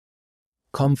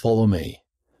Come follow me.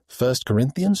 1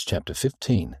 Corinthians chapter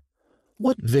 15.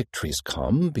 What victories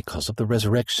come because of the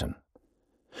resurrection?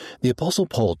 The Apostle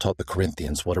Paul taught the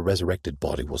Corinthians what a resurrected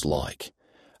body was like.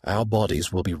 Our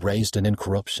bodies will be raised in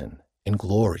incorruption, in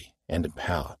glory, and in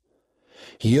power.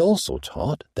 He also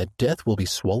taught that death will be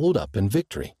swallowed up in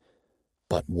victory.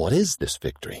 But what is this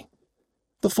victory?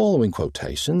 The following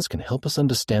quotations can help us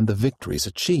understand the victories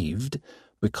achieved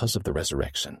because of the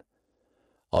resurrection.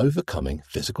 Overcoming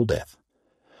physical death.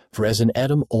 For as in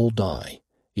Adam all die,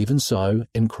 even so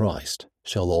in Christ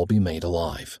shall all be made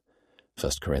alive.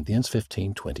 1 Corinthians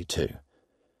 15:22.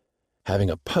 Having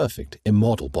a perfect,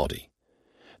 immortal body.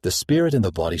 The spirit and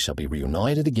the body shall be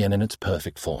reunited again in its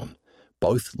perfect form.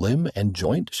 Both limb and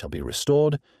joint shall be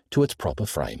restored to its proper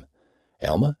frame.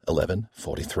 Alma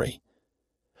 11:43.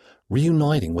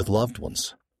 Reuniting with loved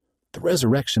ones. The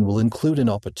resurrection will include an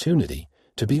opportunity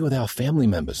to be with our family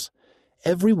members.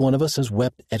 Every one of us has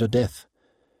wept at a death.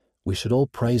 We should all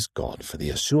praise God for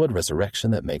the assured resurrection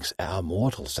that makes our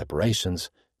mortal separations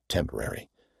temporary.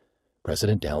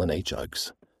 President Dallin H.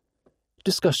 Oaks.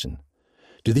 Discussion.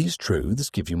 Do these truths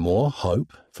give you more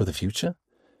hope for the future?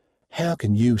 How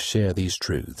can you share these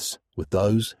truths with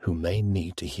those who may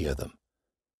need to hear them?